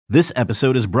This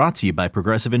episode is brought to you by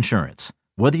Progressive Insurance.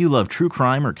 Whether you love true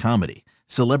crime or comedy,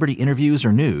 celebrity interviews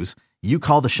or news, you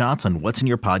call the shots on what's in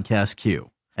your podcast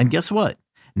queue. And guess what?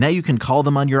 Now you can call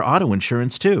them on your auto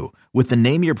insurance too with the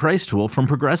Name Your Price tool from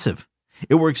Progressive.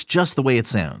 It works just the way it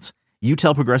sounds. You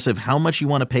tell Progressive how much you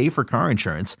want to pay for car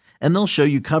insurance, and they'll show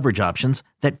you coverage options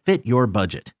that fit your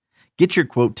budget. Get your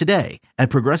quote today at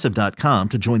Progressive.com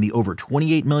to join the over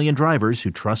 28 million drivers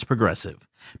who trust Progressive.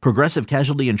 Progressive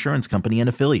Casualty Insurance Company and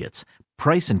Affiliates.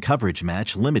 Price and coverage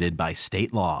match limited by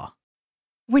state law.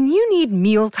 When you need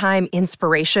mealtime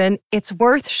inspiration, it's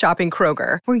worth shopping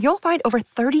Kroger, where you'll find over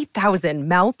 30,000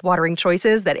 mouth-watering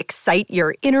choices that excite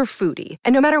your inner foodie.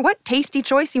 And no matter what tasty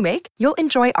choice you make, you'll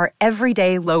enjoy our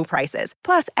everyday low prices,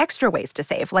 plus extra ways to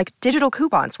save, like digital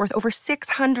coupons worth over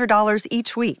 $600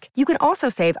 each week. You can also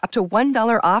save up to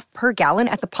 $1 off per gallon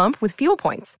at the pump with fuel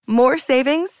points. More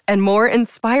savings and more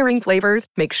inspiring flavors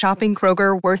make shopping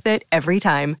Kroger worth it every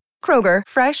time. Kroger,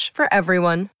 fresh for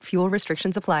everyone. Fuel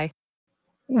restrictions apply.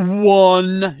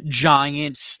 One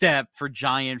giant step for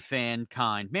giant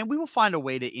fankind. Man, we will find a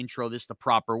way to intro this the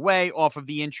proper way. Off of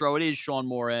the intro, it is Sean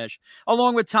Morash,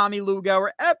 along with Tommy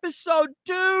Lugauer, episode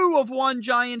 2 of One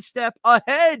Giant Step,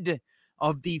 ahead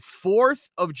of the 4th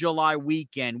of July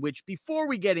weekend, which before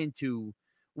we get into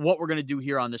what we're going to do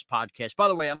here on this podcast, by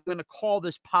the way, I'm going to call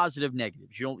this positive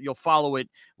negatives. You'll follow it.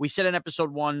 We said in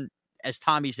episode 1, as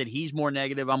Tommy said, he's more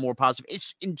negative, I'm more positive.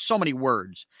 It's in so many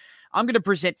words. I'm going to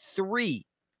present three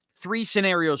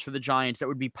scenarios for the Giants that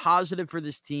would be positive for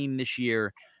this team this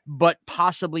year, but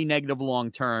possibly negative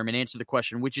long-term, and answer the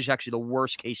question, which is actually the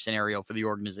worst-case scenario for the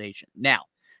organization. Now,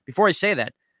 before I say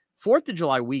that, 4th of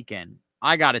July weekend,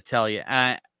 I got to tell you,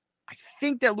 I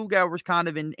think that Lugauer was kind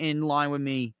of in line with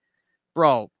me.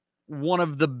 Bro, one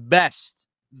of the best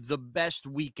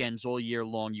weekends all year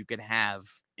long you could have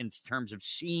in terms of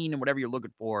scene and whatever you're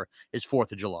looking for is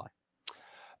 4th of July.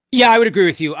 Yeah, I would agree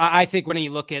with you. I think when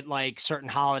you look at like certain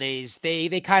holidays, they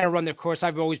kind of run their course.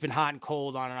 I've always been hot and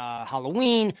cold on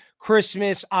Halloween.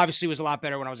 Christmas obviously was a lot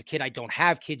better when I was a kid. I don't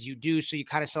have kids. You do. So you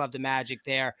kind of still have the magic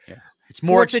there. Yeah. It's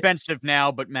more expensive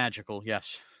now, but magical.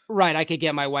 Yes. Right. I could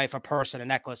get my wife a purse and a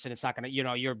necklace, and it's not going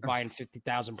to, you're buying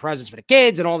 50,000 presents for the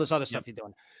kids and all this other stuff you're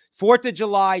doing. 4th of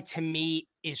July to me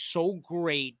is so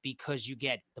great because you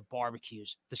get the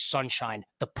barbecues, the sunshine,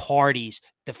 the parties,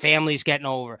 the families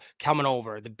coming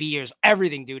over, the beers,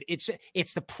 everything, dude.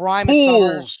 It's the prime of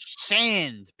summer.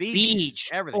 Sand, beach,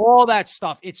 everything. All that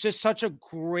stuff. It's just such a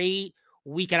great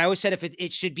weekend. I always said if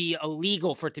it should be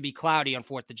illegal for it to be cloudy on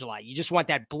 4th of July. You just want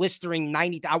that blistering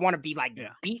 90. I want to be like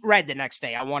beet red the next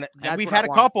day. I want it. And we've had a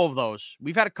couple of those.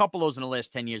 We've had a couple of those in the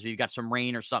last 10 years where you've got some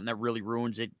rain or something that really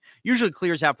ruins it. Usually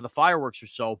clears out for the fireworks or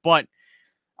so. But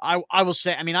I will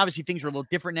say, I mean, obviously things are a little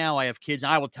different now. I have kids,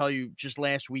 and I will tell you, just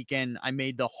last weekend, I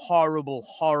made the horrible,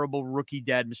 horrible rookie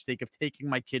dad mistake of taking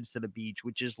my kids to the beach,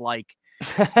 which is like,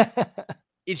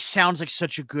 it sounds like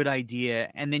such a good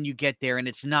idea. And then you get there, and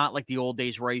it's not like the old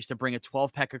days where I used to bring a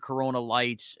 12-pack of Corona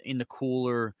Lights in the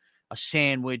cooler, a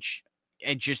sandwich,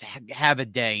 and just have a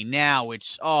day. Now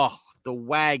it's, the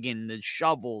wagon, the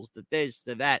shovels, the this,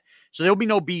 the that. So there'll be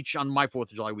no beach on my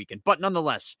 4th of July weekend. But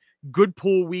nonetheless, good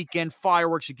pool weekend,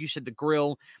 fireworks, like you said, the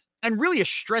grill, and really a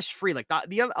stress-free. Like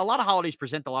a lot of holidays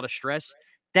present a lot of stress.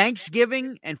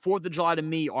 Thanksgiving and 4th of July to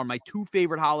me are my 2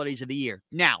 favorite holidays of the year.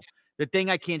 Now, the thing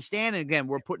I can't stand, and again,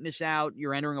 we're putting this out,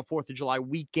 you're entering a 4th of July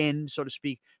weekend, so to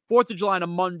speak. 4th of July on a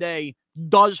Monday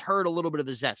does hurt a little bit of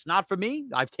the zest. Not for me.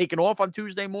 I've taken off on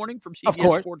Tuesday morning from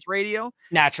CBS Sports Radio.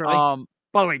 Naturally.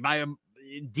 By the way, my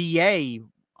DA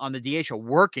on the DA show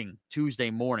working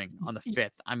Tuesday morning on the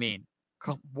 5th. I mean,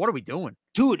 what are we doing?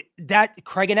 Dude, that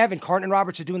Craig and Evan, Carton and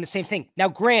Roberts are doing the same thing. Now,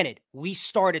 granted, we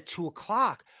start at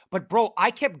 2:00, but bro,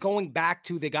 I kept going back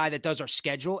to the guy that does our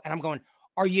schedule, and I'm going,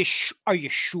 are you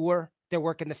sure they're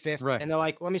working the 5th? Right. And they're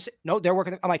like, let me see. No, they're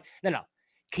working. I'm like, no.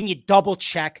 Can you double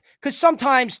check? Because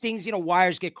sometimes things,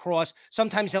 wires get crossed.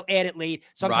 Sometimes they'll add it late.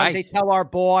 Sometimes they tell our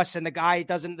boss, and the guy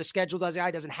doesn't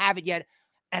have it yet.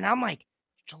 And I'm like,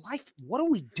 July, what are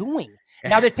we doing?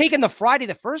 Now they're taking the Friday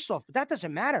the 1st off, but that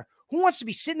doesn't matter. Who wants to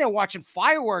be sitting there watching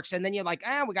fireworks? And then you're like,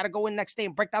 we got to go in next day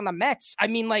and break down the Mets. I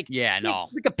mean, like,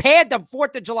 we could pad the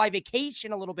 4th of July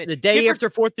vacation a little bit. The day after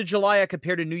 4th of July, I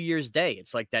compare to New Year's Day.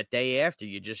 It's like that day after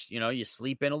you just, you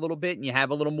sleep in a little bit and you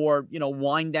have a little more,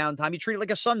 wind down time. You treat it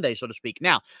like a Sunday, so to speak.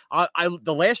 Now,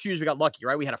 the last few years we got lucky,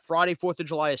 right? We had a Friday 4th of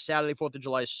July, a Saturday 4th of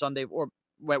July, a Sunday, or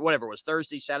whatever it was,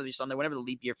 Thursday, Saturday, Sunday, whenever the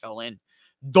leap year fell in.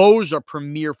 Those are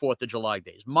premier 4th of July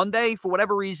days. Monday, for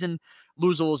whatever reason,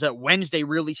 lose a little bit. Wednesday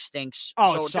really stinks.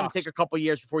 So it's going to take a couple of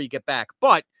years before you get back.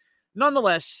 But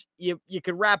nonetheless, you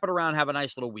could wrap it around, have a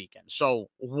nice little weekend. So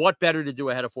what better to do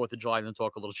ahead of 4th of July than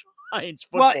talk a little Giants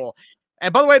football? Well,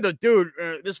 and by the way,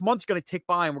 this month's going to tick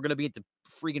by and we're going to be into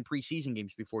freaking preseason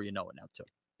games before you know it now too.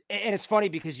 And it's funny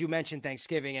because you mentioned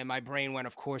Thanksgiving and my brain went,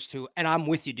 of course, to, and I'm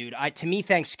with you, dude. To me,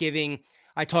 Thanksgiving,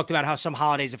 I talked about how some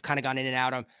holidays have kind of gone in and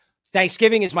out.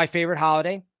 Thanksgiving is my favorite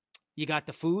holiday. You got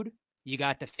the food, you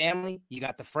got the family, you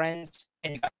got the friends,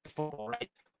 and you got the football,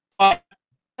 right?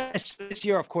 This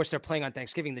year, of course, they're playing on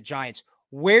Thanksgiving, the Giants.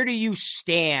 Where do you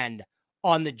stand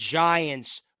on the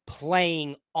Giants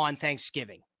playing on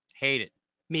Thanksgiving? Hate it.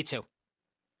 Me too.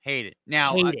 Hate it.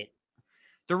 Now,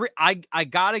 I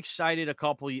got excited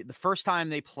the first time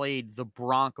they played the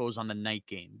Broncos on the night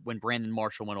game when Brandon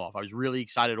Marshall went off. I was really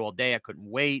excited all day. I couldn't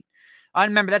wait. I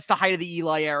remember that's the height of the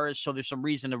Eli era, so there's some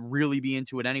reason to really be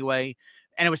into it anyway.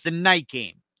 And it was the night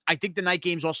game. I think the night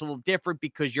game is also a little different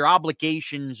because your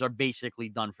obligations are basically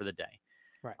done for the day.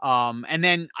 Right. And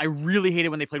then I really hated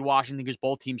when they played Washington because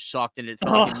both teams sucked and it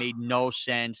felt like it made no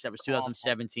sense. That was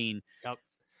 2017. Yep.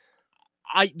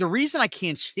 The reason I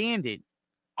can't stand it,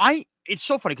 it's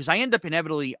so funny because I end up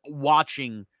inevitably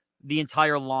watching the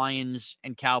entire Lions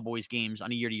and Cowboys games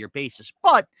on a year-to-year basis.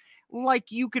 But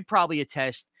like you could probably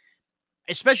attest,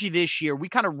 especially this year, we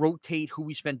kind of rotate who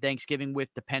we spend Thanksgiving with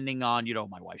depending on,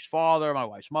 my wife's father, my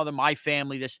wife's mother, my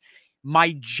family.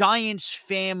 My Giants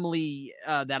family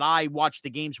that I watch the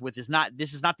games with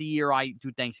this is not the year I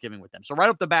do Thanksgiving with them. So right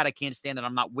off the bat, I can't stand that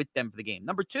I'm not with them for the game.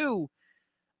 Number two,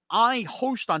 I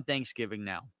host on Thanksgiving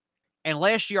now. And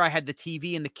last year I had the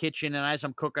TV in the kitchen and as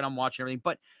I'm cooking, I'm watching everything.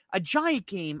 But a Giant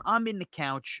game, I'm in the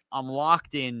couch. I'm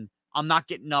locked in. I'm not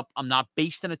getting up. I'm not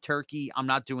basting a turkey. I'm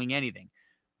not doing anything.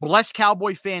 Bless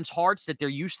Cowboy fans' hearts that they're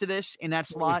used to this in that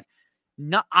slot.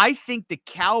 No, I think the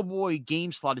Cowboy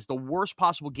game slot is the worst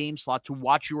possible game slot to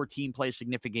watch your team play a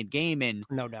significant game in.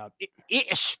 No doubt.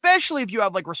 Especially if you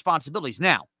have responsibilities.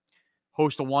 Now,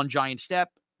 host a one giant step.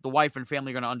 The wife and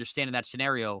family are going to understand in that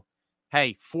scenario.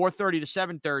 Hey, 4:30 to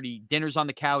 7:30, dinner's on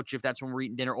the couch if that's when we're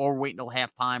eating dinner, or we're waiting till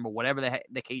halftime or whatever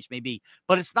the case may be.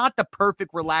 But it's not the perfect,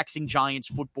 relaxing Giants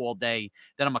football day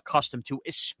that I'm accustomed to,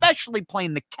 especially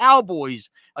playing the Cowboys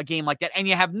a game like that. And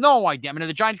you have no idea. I mean, are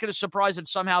the Giants going to surprise and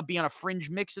somehow be on a fringe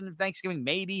mix in Thanksgiving?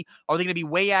 Maybe. Are they going to be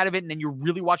way out of it? And then you're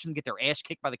really watching them get their ass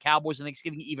kicked by the Cowboys in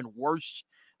Thanksgiving, even worse.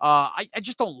 I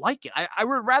just don't like it. I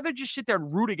would rather just sit there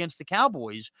and root against the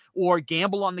Cowboys or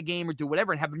gamble on the game or do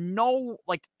whatever and have no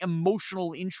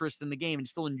emotional interest in the game and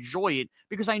still enjoy it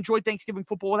because I enjoy Thanksgiving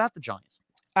football without the Giants.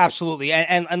 Absolutely.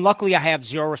 And luckily I have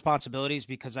zero responsibilities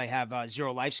because I have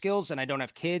zero life skills and I don't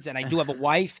have kids and I do have a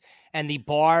wife and the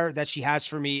bar that she has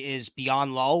for me is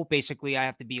beyond low. Basically, I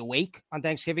have to be awake on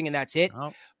Thanksgiving and that's it.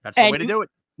 Oh, that's the way to do it.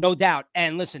 No doubt.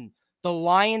 And listen, the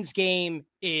Lions game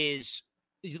is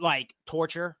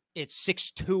torture. It's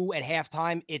 6-2 at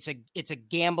halftime. It's a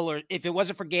gambler. If it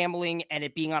wasn't for gambling and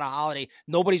it being on a holiday,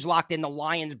 nobody's locked in the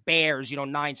Lions Bears,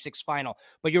 9-6 final.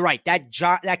 But you're right.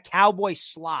 That Cowboy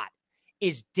slot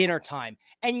is dinner time.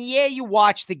 And yeah, you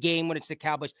watch the game when it's the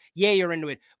Cowboys. Yeah, you're into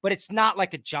it, but it's not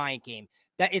like a Giant game.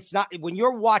 That it's not when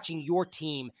you're watching your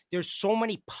team, there's so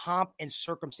many pomp and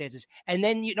circumstances. And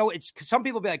then, it's because some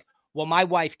people be like, well, my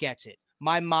wife gets it.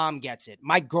 My mom gets it.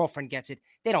 My girlfriend gets it.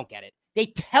 They don't get it. They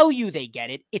tell you they get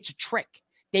it. It's a trick.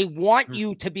 They want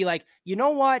you to be like, you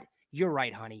know what? You're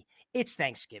right, honey. It's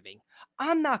Thanksgiving.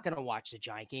 I'm not going to watch the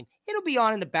Giant game. It'll be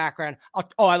on in the background.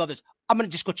 I love this. I'm going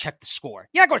to just go check the score.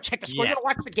 You're not going to check the score. You're going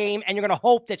to watch the game, and you're going to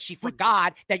hope that she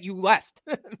forgot that you left.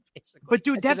 But,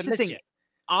 dude, that's the thing.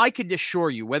 I could assure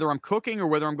you, whether I'm cooking or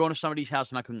whether I'm going to somebody's house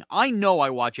and not cooking, I know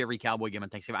I watch every Cowboy game on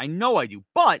Thanksgiving. I know I do.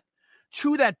 But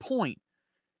to that point,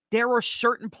 there are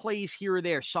certain plays here or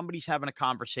there. Somebody's having a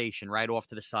conversation right off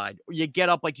to the side. You get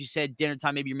up, like you said, dinner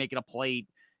time. Maybe you're making a plate.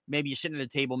 Maybe you're sitting at a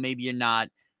table. Maybe you're not.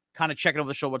 Kind of checking over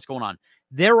the show what's going on.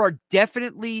 There are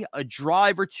definitely a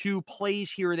drive or two plays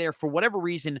here or there. For whatever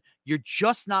reason, you're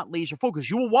just not laser focused.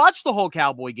 You will watch the whole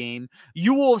Cowboy game.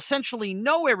 You will essentially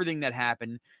know everything that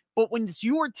happened. But when it's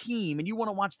your team and you want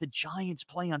to watch the Giants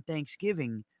play on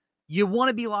Thanksgiving, you want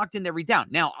to be locked in every down.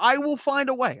 Now, I will find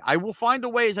a way. I will find a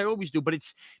way as I always do. But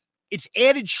it's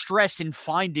added stress in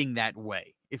finding that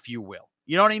way, if you will.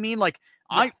 You know what I mean?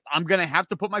 I'm going to have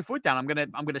to put my foot down. I'm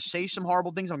going to say some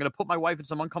horrible things. I'm going to put my wife in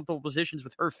some uncomfortable positions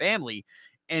with her family.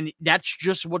 And that's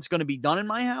just what's going to be done in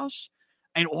my house.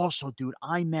 And also, dude,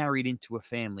 I married into a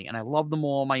family and I love them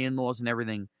all, my in-laws and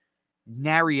everything.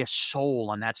 Nary a soul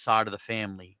on that side of the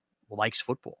family likes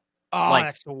football. Oh,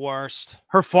 that's the worst.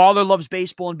 Her father loves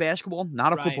baseball and basketball,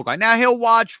 not a football guy. Now he'll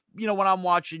watch, when I'm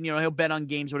watching, he'll bet on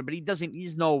games, but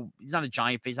he's not a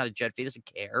Giant fan, he's not a Jet fan, he doesn't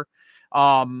care.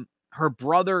 Her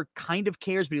brother kind of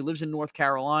cares, but he lives in North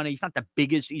Carolina. He's not the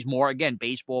biggest. He's more, again,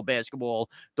 baseball, basketball.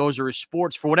 Those are his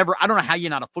sports for whatever. I don't know how you're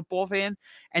not a football fan.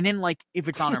 And then, like, if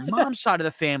it's on her mom's side of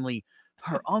the family,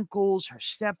 her uncles, her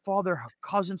stepfather, her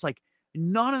cousins, like,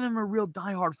 none of them are real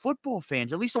diehard football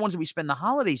fans, at least the ones that we spend the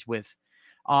holidays with.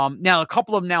 Now, a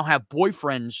couple of them now have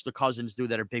boyfriends, the cousins do,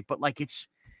 that are big, but, like,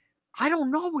 I don't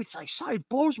know. It's like, it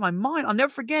blows my mind. I'll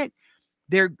never forget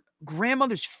their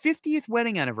grandmother's 50th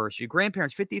wedding anniversary,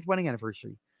 grandparents' 50th wedding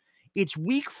anniversary. It's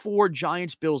week 4,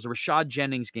 Giants-Bills, the Rashad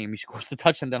Jennings game. He scores the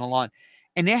touchdown down the line.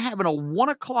 And they're having a 1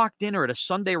 o'clock dinner at a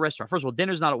Sunday restaurant. First of all,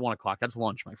 dinner's not at 1 o'clock. That's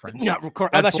lunch, my friend. No,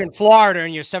 unless you're in Florida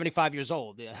and you're 75 years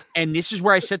old. Yeah. And this is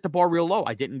where I set the bar real low.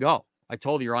 I didn't go. I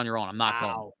told you, you're on your own. I'm not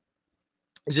going.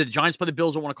 Is it the Giants play the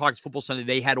Bills at 1 o'clock? It's football Sunday.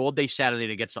 They had all day Saturday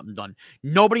to get something done.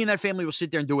 Nobody in that family will sit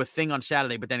there and do a thing on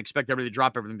Saturday, but then expect everybody to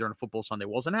drop everything during a football Sunday.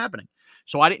 Wasn't happening.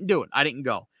 So I didn't do it. I didn't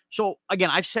go. So again,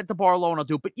 I've set the bar low and I'll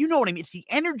do it. But you know what I mean? It's the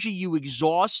energy you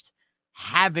exhaust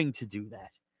having to do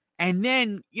that. And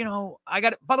then,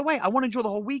 by the way, I want to enjoy the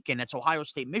whole weekend. That's Ohio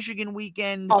State, Michigan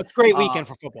weekend. Oh, it's a great weekend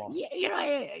for football.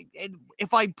 Yeah,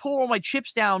 if I pull all my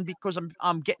chips down because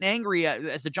I'm getting angry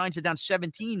as the Giants are down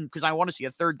 17 because I want to see a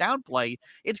third down play,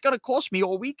 it's going to cost me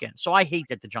all weekend. So I hate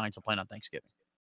that the Giants are playing on Thanksgiving.